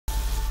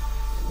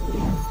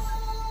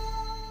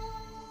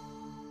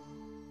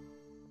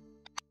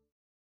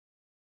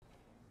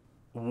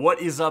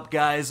What is up,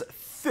 guys?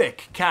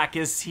 Thick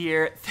Kackis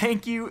here.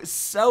 Thank you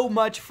so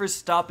much for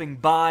stopping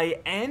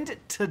by, and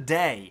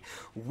today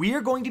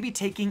we're going to be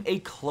taking a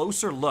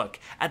closer look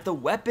at the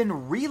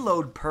weapon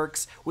reload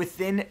perks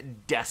within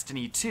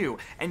Destiny 2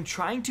 and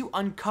trying to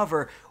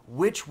uncover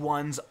which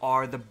ones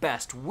are the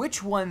best,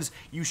 which ones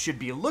you should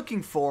be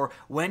looking for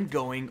when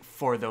going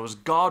for those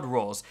god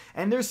rolls.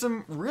 And there's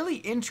some really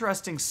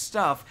interesting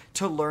stuff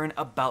to learn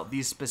about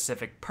these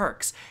specific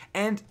perks.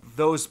 And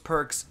those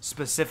perks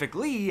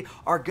specifically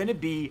are going to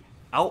be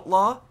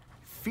Outlaw,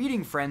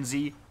 Feeding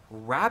Frenzy,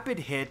 Rapid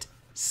Hit,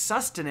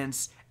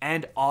 Sustenance,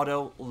 and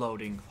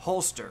Auto-Loading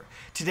Holster.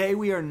 Today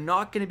we are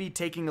not going to be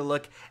taking a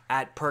look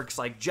at perks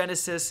like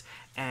Genesis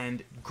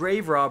and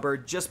Grave Robber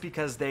just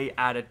because they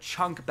add a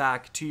chunk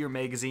back to your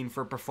magazine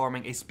for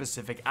performing a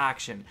specific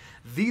action.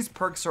 These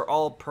perks are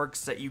all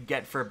perks that you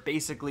get for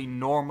basically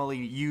normally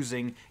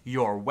using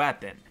your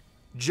weapon.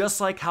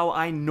 Just like how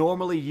I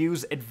normally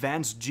use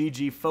Advanced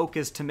GG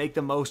Focus to make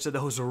the most of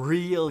those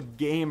real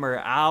gamer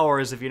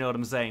hours, if you know what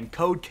I'm saying.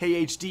 Code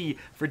KHD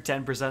for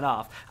 10%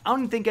 off. I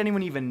don't think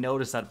anyone even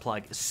noticed that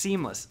plug.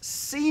 Seamless.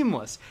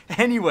 Seamless.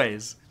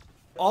 Anyways,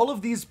 all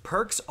of these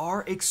perks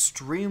are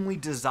extremely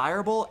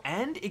desirable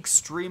and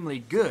extremely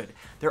good.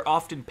 They're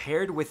often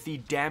paired with the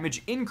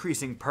damage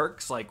increasing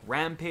perks like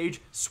Rampage,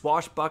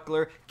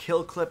 Swashbuckler,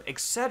 Kill Clip,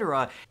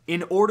 etc.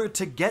 in order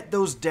to get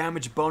those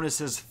damage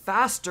bonuses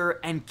faster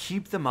and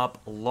keep them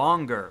up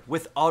longer,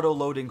 with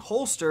auto-loading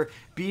holster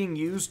being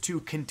used to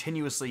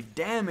continuously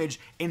damage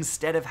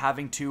instead of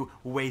having to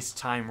waste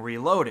time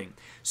reloading.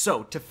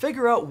 So to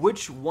figure out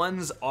which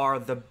ones are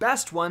the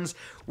best ones,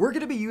 we're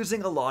going to be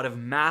using a lot of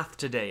math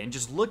today and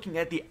just looking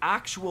at the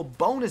actual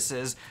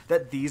bonuses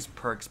that these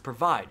perks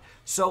provide.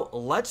 So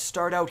let's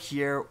start out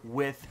here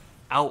with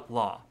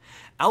Outlaw.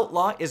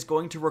 Outlaw is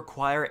going to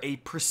require a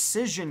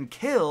precision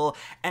kill,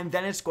 and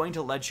then it's going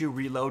to let you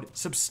reload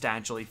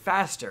substantially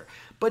faster.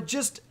 But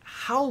just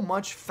how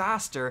much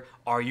faster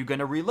are you going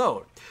to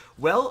reload?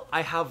 Well,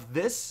 I have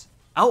this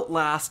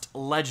Outlast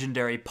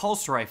Legendary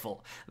Pulse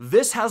Rifle.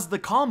 This has the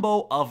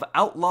combo of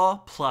Outlaw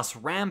plus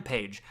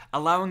Rampage,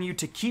 allowing you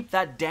to keep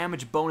that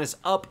damage bonus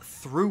up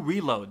through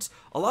reloads.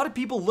 A lot of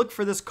people look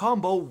for this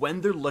combo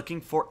when they're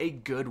looking for a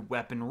good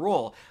weapon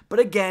roll. But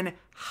again,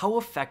 how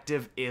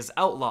effective is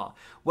Outlaw?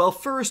 Well,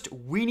 first,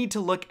 we need to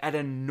look at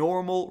a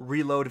normal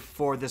reload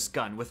for this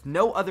gun with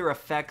no other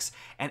effects,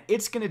 and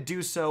it's going to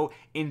do so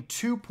in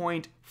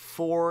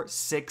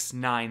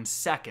 2.469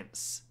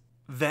 seconds.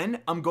 Then,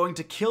 I'm going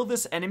to kill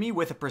this enemy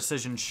with a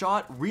precision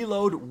shot,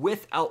 reload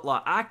with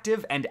Outlaw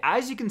active, and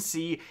as you can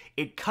see,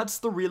 it cuts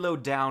the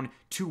reload down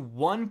to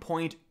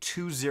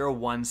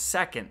 1.201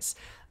 seconds.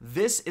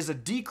 This is a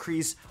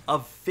decrease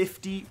of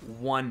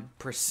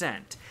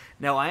 51%.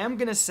 Now, I am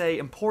going to say,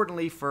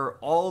 importantly, for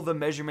all the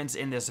measurements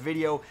in this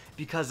video,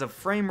 because of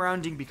frame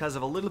rounding, because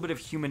of a little bit of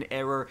human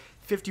error,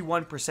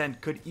 51%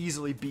 could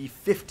easily be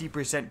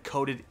 50%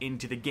 coded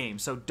into the game.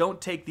 So don't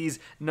take these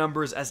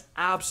numbers as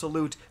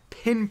absolute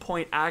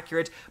pinpoint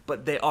accurate,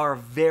 but they are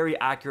very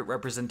accurate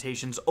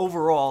representations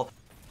overall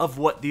of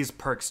what these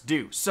perks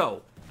do.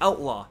 So,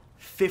 Outlaw,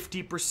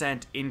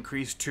 50%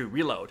 increase to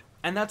reload,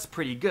 and that's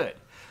pretty good.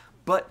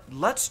 But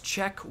let's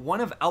check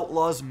one of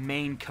Outlaw's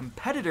main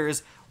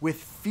competitors with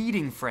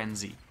Feeding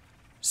Frenzy.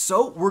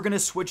 So we're going to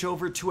switch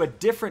over to a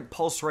different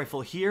pulse rifle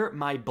here,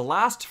 my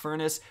Blast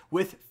Furnace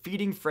with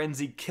Feeding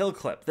Frenzy Kill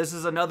Clip. This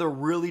is another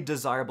really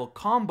desirable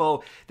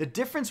combo. The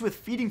difference with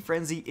Feeding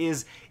Frenzy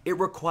is it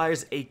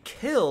requires a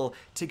kill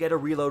to get a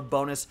reload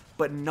bonus,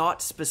 but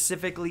not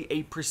specifically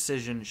a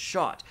precision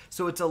shot.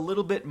 So it's a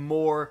little bit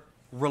more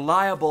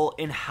reliable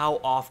in how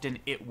often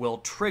it will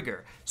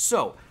trigger.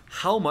 So,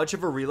 how much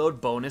of a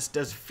reload bonus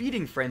does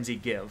Feeding Frenzy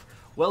give?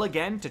 Well,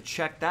 again, to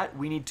check that,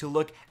 we need to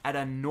look at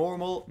a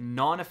normal,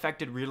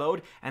 non-affected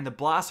reload, and the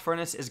Blast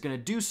Furnace is going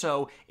to do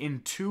so in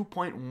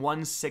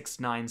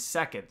 2.169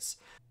 seconds.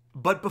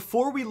 But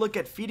before we look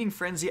at Feeding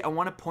Frenzy, I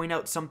want to point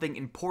out something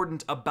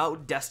important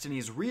about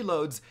Destiny's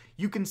reloads.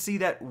 You can see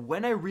that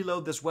when I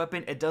reload this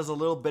weapon, it does a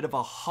little bit of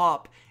a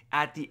hop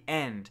at the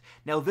end.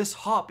 Now, this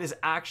hop is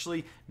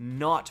actually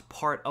not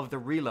part of the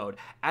reload.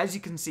 As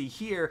you can see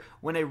here,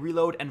 when I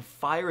reload and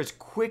fire as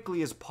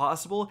quickly as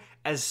possible,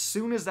 as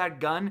soon as that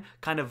gun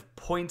kind of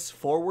points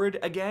forward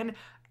again,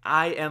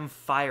 I am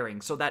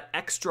firing. So that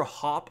extra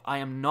hop, I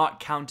am not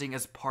counting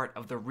as part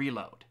of the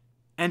reload.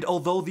 And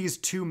although these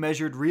two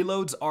measured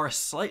reloads are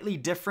slightly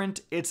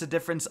different, it's a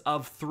difference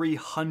of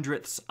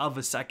 0.03 of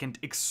a second,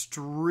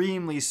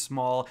 extremely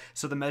small,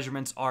 so the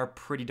measurements are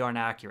pretty darn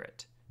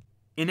accurate.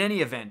 In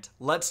any event,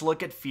 let's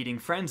look at Feeding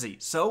Frenzy.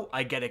 So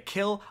I get a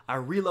kill, I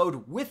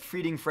reload with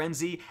Feeding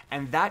Frenzy,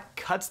 and that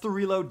cuts the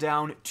reload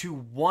down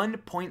to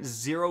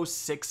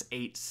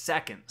 1.068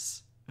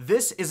 seconds.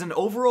 This is an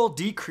overall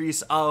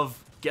decrease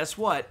of, guess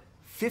what,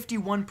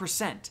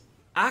 51%.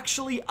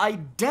 Actually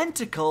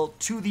identical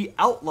to the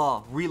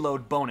Outlaw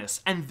reload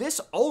bonus, and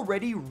this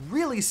already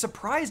really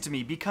surprised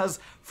me because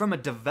from a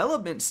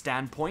development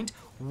standpoint,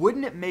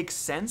 wouldn't it make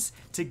sense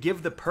to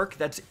give the perk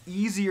that's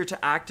easier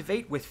to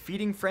activate with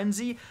Feeding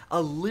Frenzy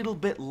a little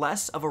bit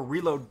less of a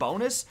reload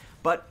bonus?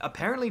 But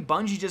apparently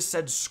Bungie just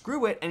said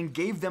screw it and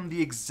gave them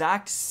the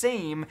exact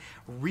same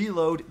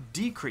reload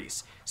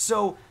decrease.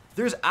 So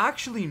there's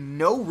actually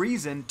no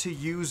reason to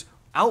use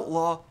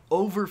Outlaw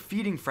over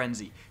Feeding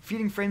Frenzy.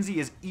 Feeding Frenzy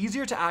is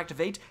easier to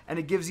activate and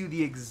it gives you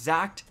the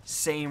exact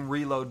same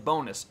reload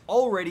bonus.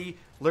 Already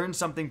learned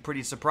something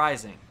pretty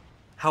surprising.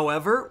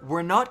 However,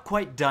 we're not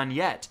quite done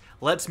yet.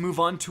 Let's move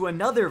on to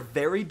another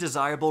very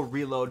desirable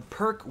reload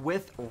perk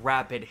with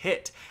Rapid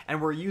Hit. And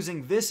we're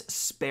using this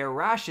Spare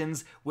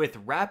Rations with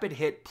Rapid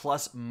Hit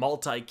plus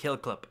Multi-Kill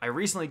Clip. I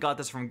recently got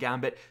this from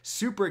Gambit,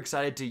 super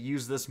excited to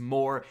use this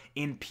more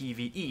in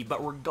PvE.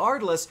 But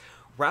regardless,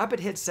 Rapid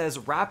Hit says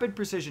rapid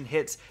precision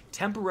hits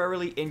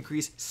temporarily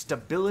increase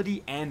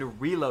stability and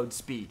reload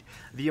speed.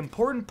 The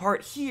important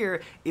part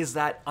here is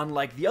that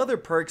unlike the other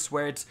perks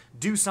where it's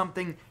do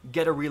something,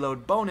 get a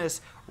reload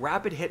bonus,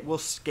 Rapid Hit will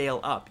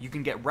scale up. You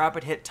can get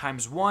Rapid Hit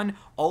 ×1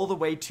 all the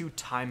way to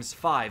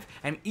 ×5,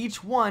 and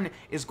each one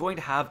is going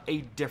to have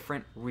a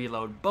different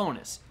reload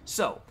bonus.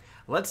 So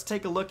let's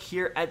take a look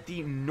here at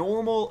the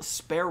normal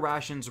Spare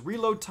Rations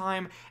reload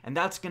time, and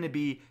that's going to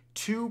be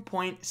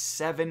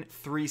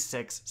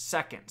 2.736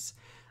 seconds.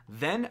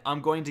 Then I'm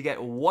going to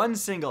get one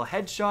single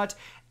headshot,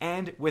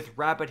 and with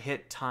Rapid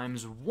Hit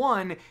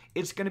 ×1,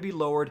 it's going to be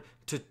lowered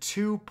to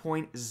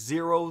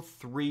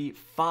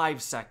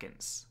 2.035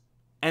 seconds.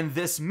 And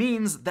this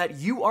means that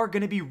you are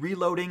going to be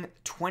reloading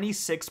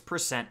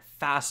 26%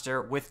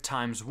 faster with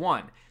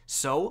 ×1.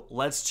 So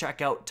let's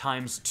check out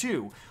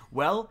 ×2.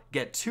 Well,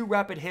 get 2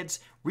 rapid hits,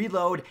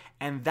 reload,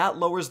 and that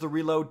lowers the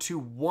reload to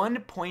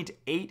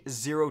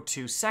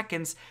 1.802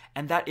 seconds,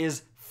 and that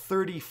is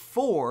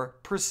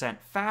 34%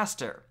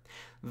 faster.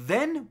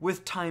 Then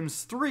with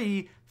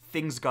 ×3,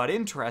 things got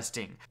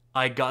interesting.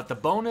 I got the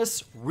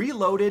bonus,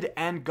 reloaded,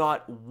 and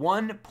got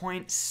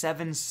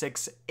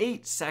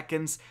 1.768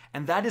 seconds,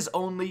 and that is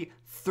only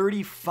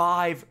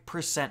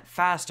 35%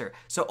 faster,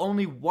 so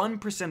only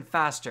 1%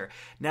 faster.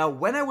 Now,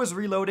 when I was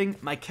reloading,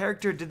 my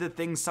character did the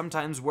thing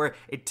sometimes where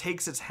it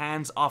takes its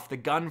hands off the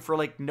gun for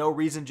like no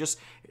reason, just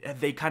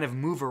they kind of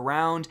move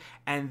around,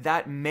 and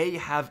that may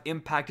have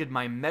impacted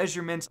my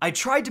measurements. I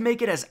tried to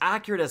make it as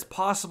accurate as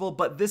possible,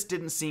 but this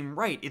didn't seem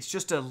right. It's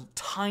just a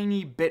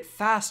tiny bit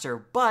faster,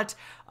 but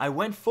I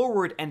went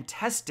forward and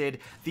tested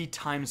the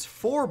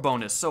 ×4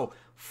 bonus. So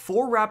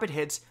 4 rapid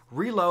hits,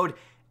 reload,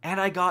 and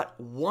I got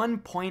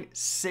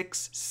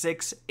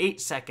 1.668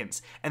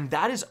 seconds, and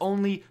that is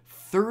only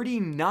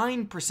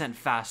 39%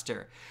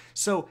 faster.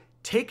 So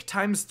take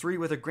 ×3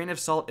 with a grain of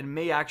salt, it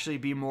may actually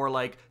be more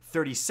like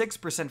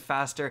 36%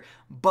 faster,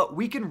 but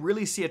we can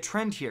really see a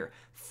trend here.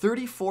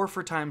 34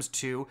 for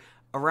 ×2,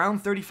 around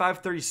 35,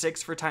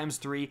 36 for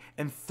 ×3,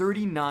 and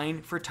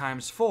 39 for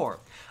 ×4.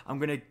 I'm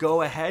going to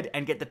go ahead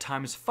and get the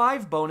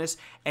 ×5 bonus,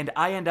 and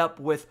I end up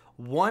with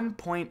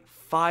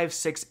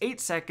 1.568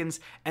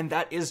 seconds, and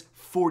that is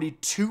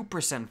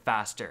 42%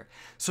 faster.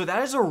 So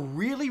that is a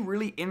really,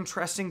 really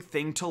interesting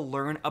thing to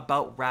learn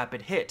about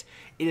Rapid Hit.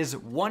 It is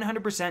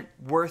 100%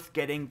 worth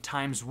getting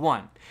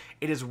 ×1.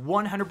 It is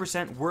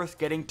 100% worth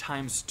getting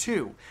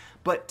 ×2.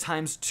 But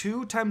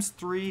 ×2,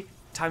 ×3,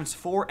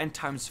 ×4, and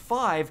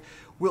 ×5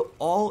 will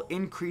all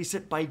increase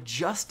it by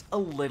just a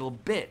little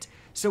bit.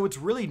 So it's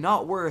really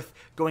not worth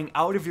going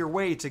out of your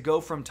way to go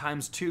from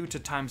 ×2 to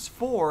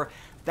 ×4.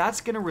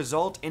 That's going to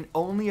result in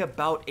only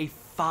about a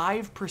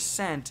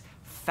 5%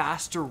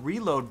 faster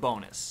reload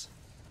bonus.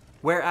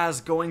 Whereas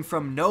going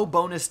from no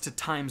bonus to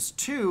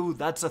 ×2,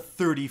 that's a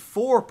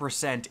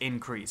 34%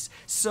 increase.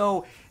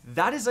 So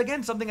that is,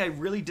 again, something I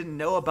really didn't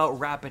know about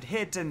Rapid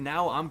Hit, and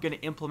now I'm going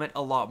to implement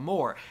a lot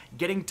more.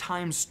 Getting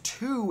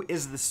 ×2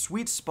 is the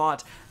sweet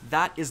spot.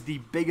 That is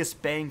the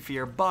biggest bang for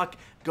your buck.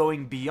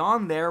 Going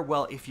beyond there,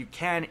 well, if you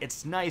can,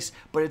 it's nice,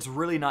 but it's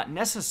really not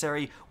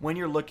necessary when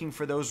you're looking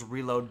for those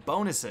reload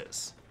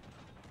bonuses.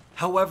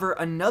 However,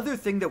 another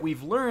thing that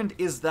we've learned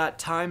is that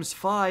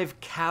 ×5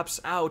 caps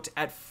out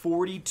at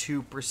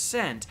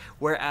 42%,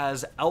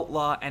 whereas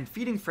Outlaw and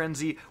Feeding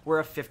Frenzy were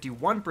a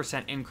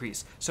 51%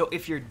 increase. So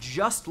if you're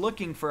just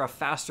looking for a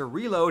faster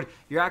reload,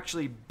 you're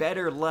actually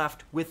better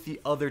left with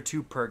the other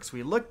 2 perks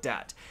we looked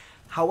at.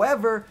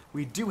 However,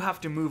 we do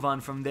have to move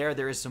on from there.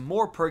 There is some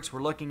more perks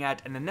we're looking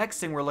at, and the next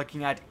thing we're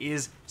looking at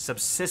is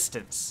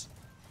Subsistence.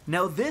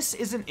 Now this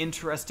is an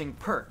interesting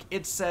perk.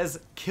 It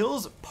says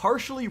kills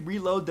partially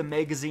reload the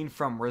magazine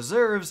from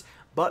reserves,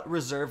 but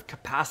reserve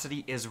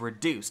capacity is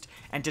reduced.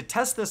 And to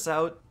test this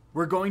out,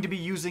 we're going to be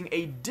using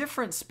a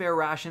different Spare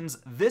Rations,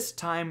 this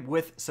time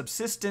with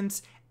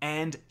Subsistence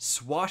and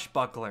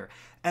Swashbuckler.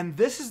 And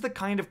this is the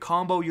kind of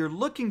combo you're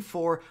looking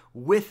for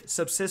with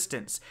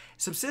Subsistence.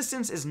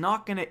 Subsistence is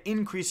not going to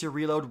increase your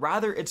reload,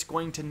 rather it's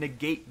going to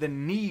negate the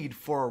need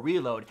for a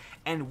reload.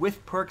 And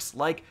with perks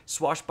like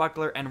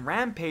Swashbuckler and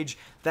Rampage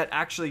that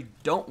actually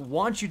don't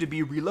want you to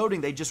be reloading,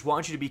 they just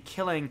want you to be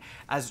killing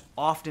as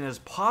often as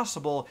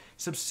possible,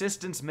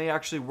 Subsistence may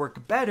actually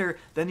work better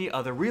than the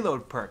other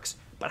reload perks.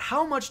 But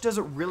how much does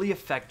it really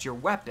affect your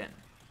weapon?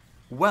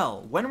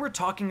 Well, when we're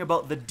talking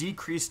about the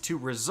decrease to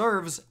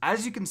reserves,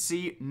 as you can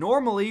see,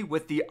 normally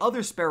with the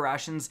other spare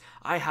rations,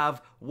 I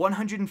have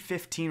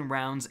 115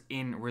 rounds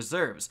in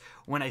reserves.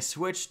 When I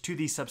switch to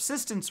the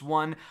Subsistence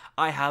one,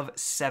 I have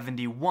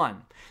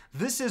 71.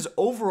 This is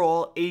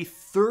overall a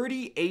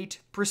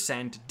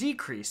 38%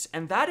 decrease,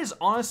 and that is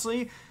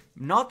honestly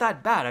not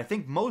that bad. I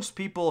think most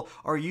people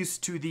are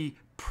used to the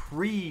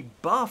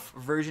pre-buff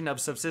version of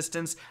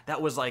Subsistence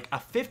that was like a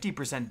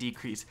 50%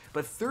 decrease,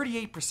 but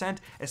 38%,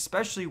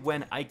 especially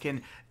when I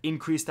can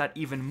increase that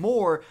even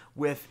more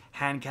with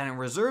hand cannon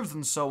reserves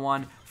and so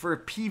on, for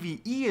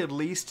PvE at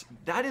least,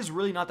 that is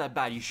really not that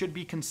bad. You should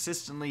be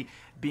consistently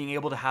being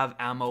able to have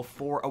ammo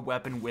for a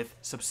weapon with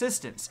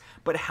Subsistence.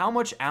 But how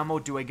much ammo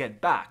do I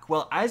get back?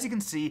 Well, as you can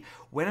see,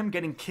 when I'm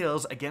getting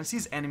kills against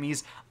these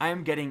enemies, I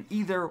am getting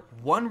either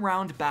 1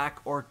 round back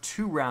or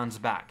 2 rounds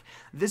back.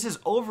 This is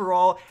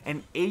overall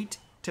an 8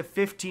 to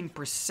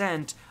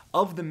 15%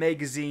 of the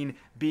magazine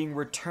being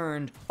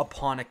returned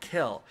upon a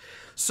kill.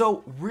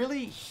 So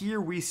really here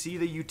we see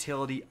the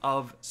utility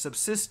of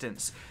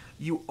Subsistence.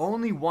 You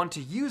only want to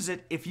use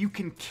it if you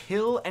can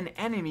kill an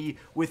enemy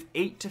with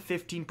 8 to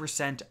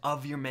 15%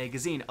 of your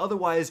magazine.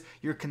 Otherwise,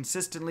 you're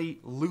consistently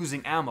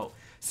losing ammo.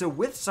 So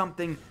with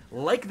something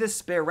like this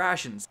spare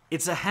rations,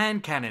 it's a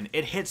hand cannon,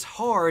 it hits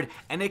hard,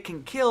 and it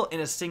can kill in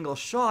a single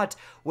shot.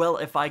 Well,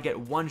 if I get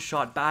 1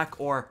 shot back,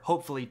 or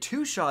hopefully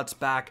 2 shots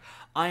back,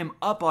 I am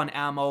up on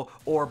ammo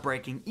or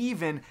breaking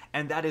even,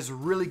 and that is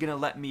really gonna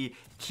let me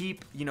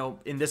keep,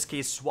 in this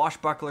case,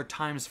 Swashbuckler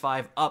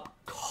 ×5 up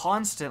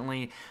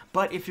constantly.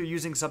 But if you're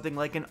using something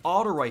like an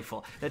auto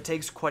rifle that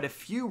takes quite a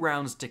few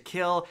rounds to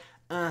kill,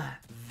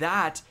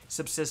 that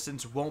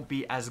Subsistence won't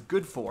be as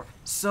good for.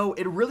 So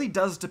it really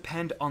does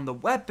depend on the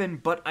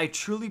weapon, but I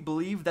truly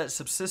believe that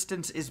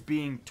Subsistence is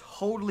being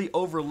totally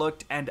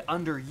overlooked and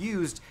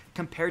underused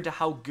compared to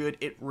how good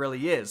it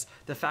really is.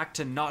 The fact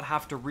to not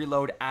have to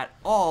reload at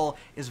all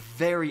is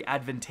very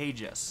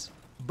advantageous.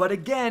 But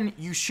again,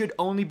 you should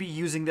only be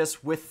using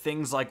this with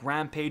things like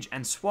Rampage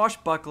and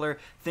Swashbuckler.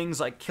 Things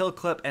like Kill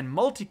Clip and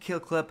Multi-Kill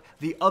Clip,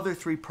 the other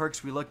 3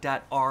 perks we looked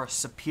at, are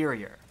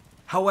superior.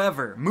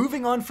 However,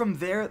 moving on from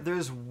there,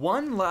 there's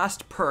one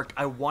last perk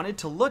I wanted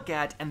to look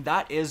at, and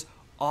that is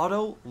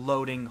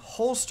auto-loading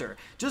holster.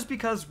 Just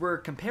because we're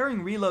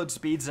comparing reload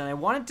speeds, and I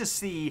wanted to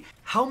see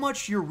how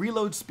much your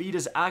reload speed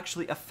is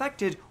actually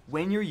affected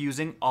when you're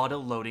using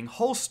auto-loading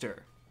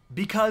holster.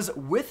 Because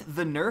with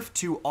the nerf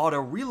to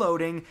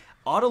auto-reloading,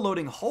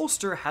 auto-loading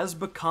holster has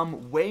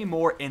become way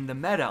more in the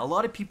meta. A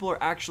lot of people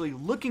are actually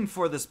looking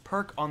for this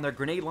perk on their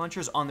grenade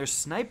launchers, on their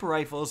sniper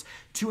rifles,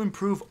 to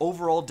improve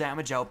overall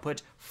damage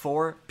output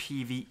for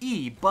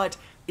PvE. But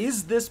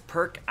is this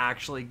perk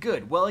actually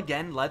good? Well,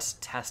 again, let's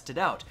test it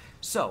out.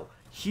 So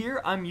here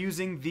I'm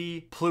using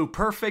the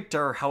Pluperfect,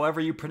 or however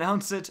you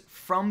pronounce it,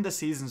 from the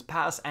Season's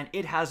Pass, and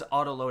it has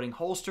auto-loading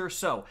holster.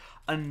 So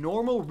a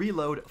normal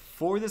reload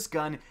for this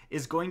gun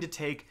is going to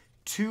take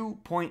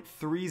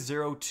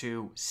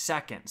 2.302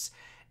 seconds.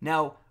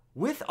 Now,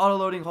 with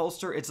auto-loading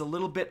holster, it's a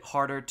little bit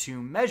harder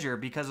to measure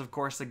because, of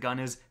course, the gun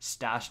is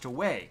stashed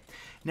away.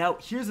 Now,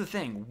 here's the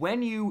thing.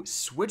 When you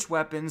switch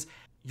weapons,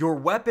 your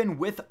weapon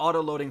with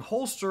auto-loading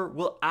holster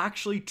will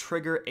actually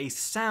trigger a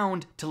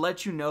sound to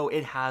let you know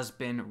it has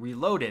been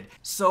reloaded.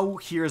 So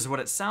here's what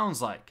it sounds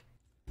like.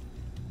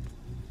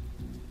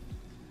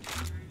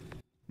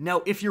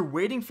 Now, if you're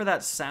waiting for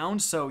that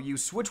sound, so you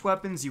switch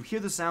weapons, you hear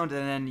the sound,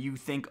 and then you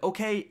think,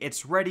 okay,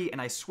 it's ready, and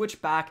I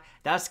switch back,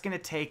 that's gonna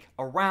take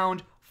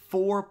around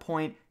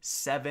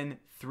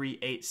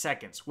 4.738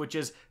 seconds, which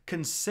is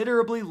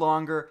considerably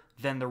longer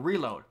than the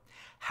reload.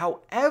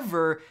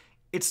 However,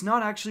 it's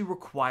not actually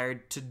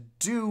required to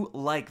do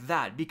like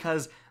that,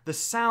 because the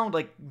sound,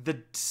 like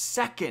the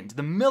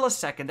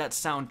millisecond that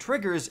sound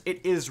triggers,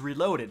 it is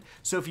reloaded.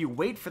 So if you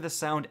wait for the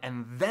sound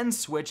and then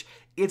switch,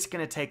 it's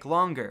gonna take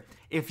longer.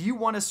 If you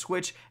want to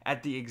switch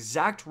at the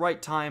exact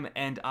right time,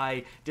 and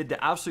I did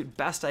the absolute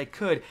best I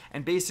could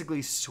and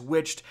basically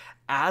switched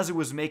as it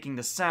was making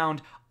the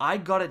sound, I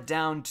got it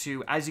down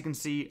to, as you can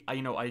see,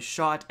 I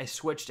shot, I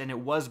switched, and it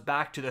was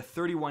back to the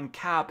 31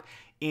 cap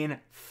in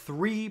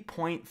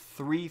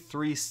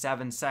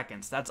 3.337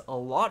 seconds. That's a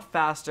lot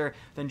faster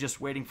than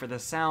just waiting for the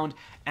sound,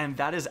 and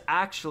that is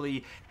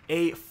actually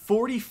a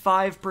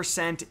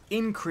 45%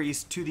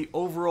 increase to the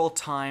overall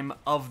time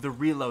of the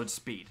reload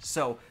speed.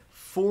 So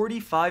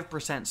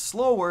 45%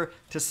 slower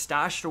to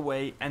stash it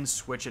away and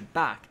switch it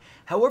back.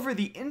 However,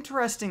 the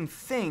interesting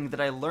thing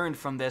that I learned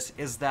from this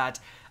is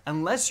that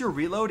unless your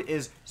reload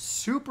is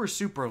super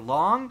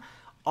long,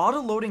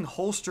 auto-loading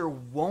holster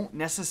won't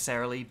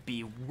necessarily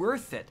be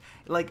worth it.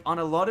 Like on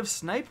a lot of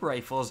sniper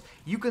rifles,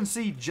 you can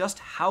see just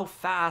how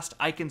fast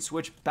I can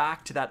switch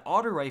back to that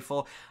auto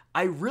rifle.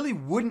 I really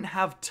wouldn't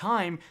have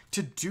time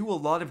to do a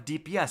lot of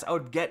DPS. I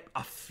would get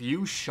a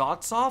few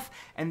shots off,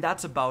 and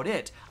that's about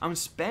it. I'm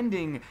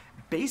spending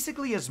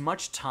basically as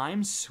much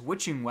time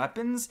switching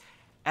weapons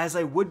as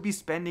I would be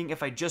spending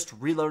if I just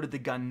reloaded the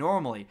gun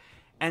normally.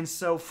 And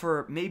so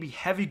for maybe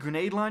heavy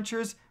grenade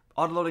launchers,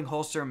 autoloading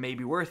holster may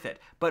be worth it.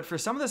 But for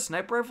some of the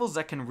sniper rifles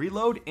that can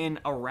reload in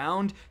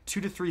around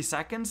 2 to 3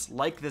 seconds,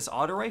 like this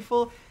auto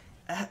rifle,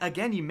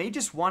 again, you may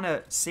just want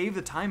to save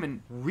the time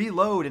and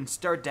reload and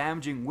start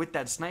damaging with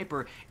that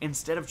sniper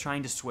instead of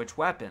trying to switch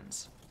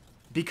weapons.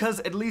 Because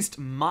at least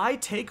my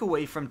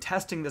takeaway from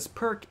testing this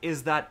perk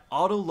is that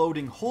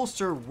auto-loading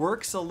holster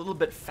works a little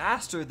bit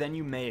faster than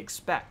you may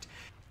expect.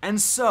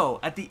 And so,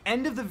 at the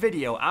end of the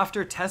video,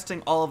 after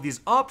testing all of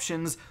these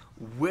options,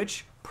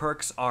 which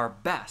perks are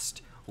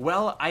best?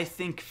 Well, I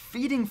think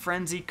Feeding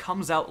Frenzy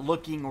comes out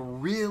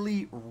looking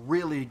really,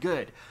 really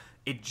good.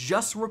 It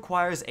just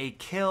requires a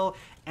kill,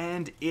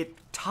 and it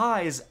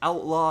ties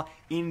Outlaw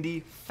in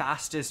the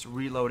fastest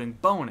reloading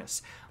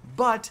bonus.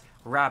 But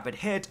Repid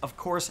Hit, of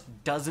course,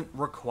 doesn't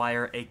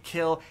require a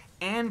kill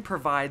and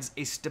provides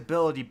a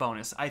stability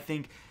bonus. I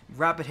think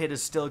Repid Hit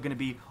is still going to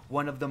be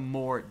one of the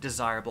more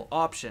desirable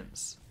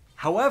options.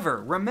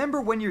 However,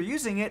 remember when you're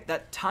using it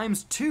that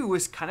 ×2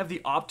 is kind of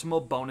the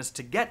optimal bonus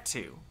to get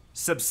to.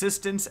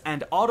 Subsistence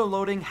and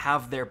autoloading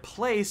have their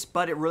place,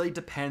 but it really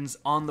depends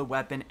on the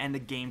weapon and the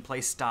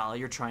gameplay style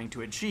you're trying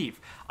to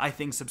achieve. I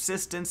think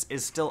Subsistence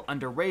is still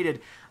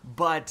underrated,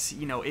 but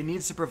it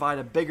needs to provide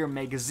a bigger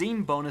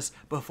magazine bonus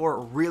before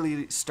it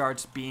really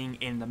starts being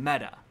in the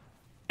meta.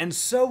 And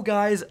so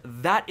guys,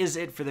 that is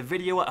it for the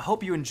video. I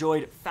hope you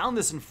enjoyed, found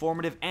this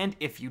informative, and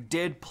if you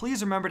did,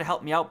 please remember to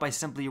help me out by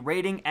simply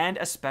rating and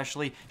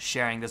especially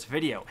sharing this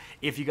video.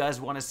 If you guys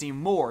want to see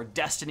more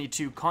Destiny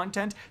 2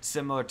 content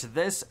similar to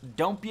this,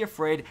 don't be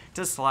afraid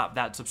to slap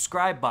that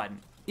subscribe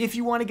button. If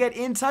you want to get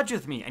in touch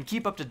with me and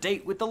keep up to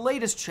date with the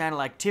latest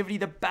channel activity,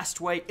 the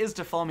best way is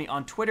to follow me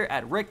on Twitter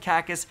at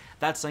 @RickKackis.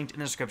 That's linked in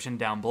the description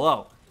down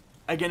below.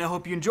 Again, I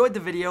hope you enjoyed the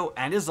video,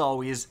 and as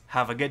always,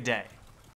 have a good day.